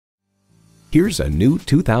Here's a new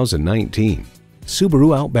 2019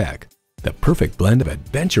 Subaru Outback, the perfect blend of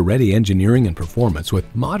adventure-ready engineering and performance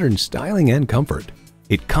with modern styling and comfort.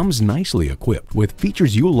 It comes nicely equipped with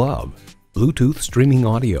features you love: Bluetooth streaming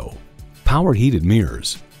audio, power heated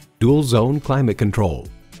mirrors, dual-zone climate control,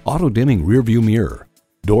 auto-dimming rearview mirror,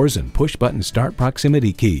 doors and push-button start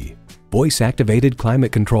proximity key, voice-activated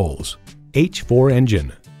climate controls, H4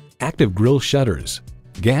 engine, active grille shutters,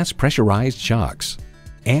 gas pressurized shocks,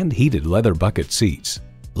 and heated leather bucket seats.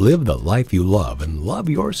 Live the life you love and love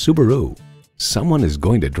your Subaru. Someone is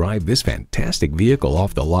going to drive this fantastic vehicle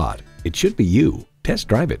off the lot. It should be you. Test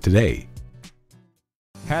drive it today.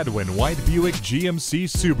 Hadwin White Buick GMC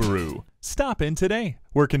Subaru. Stop in today.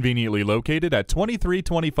 We're conveniently located at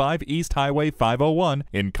 2325 East Highway 501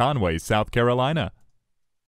 in Conway, South Carolina.